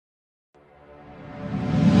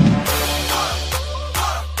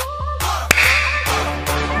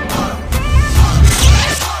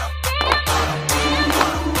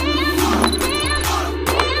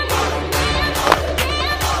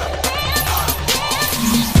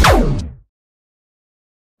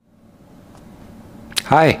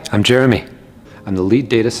Hi, I'm Jeremy. I'm the lead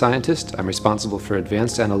data scientist. I'm responsible for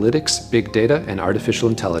advanced analytics, big data, and artificial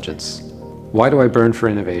intelligence. Why do I burn for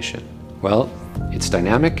innovation? Well, it's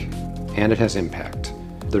dynamic and it has impact.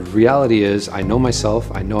 The reality is, I know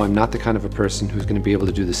myself, I know I'm not the kind of a person who's going to be able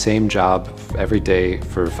to do the same job every day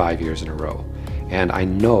for 5 years in a row. And I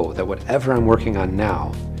know that whatever I'm working on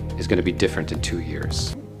now is going to be different in 2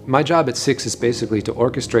 years. My job at SIX is basically to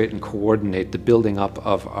orchestrate and coordinate the building up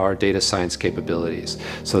of our data science capabilities.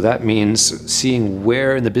 So that means seeing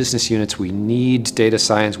where in the business units we need data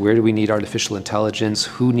science, where do we need artificial intelligence,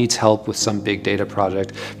 who needs help with some big data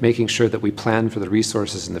project, making sure that we plan for the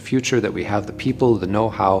resources in the future, that we have the people, the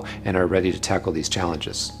know-how, and are ready to tackle these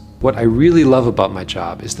challenges. What I really love about my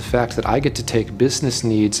job is the fact that I get to take business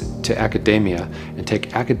needs to academia and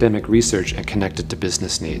take academic research and connect it to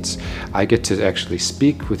business needs. I get to actually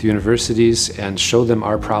speak with universities and show them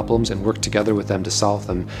our problems and work together with them to solve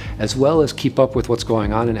them, as well as keep up with what's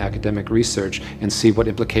going on in academic research and see what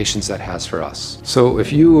implications that has for us. So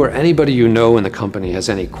if you or anybody you know in the company has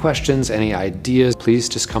any questions, any ideas, please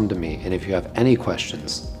just come to me. And if you have any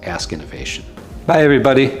questions, ask innovation. Bye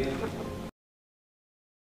everybody.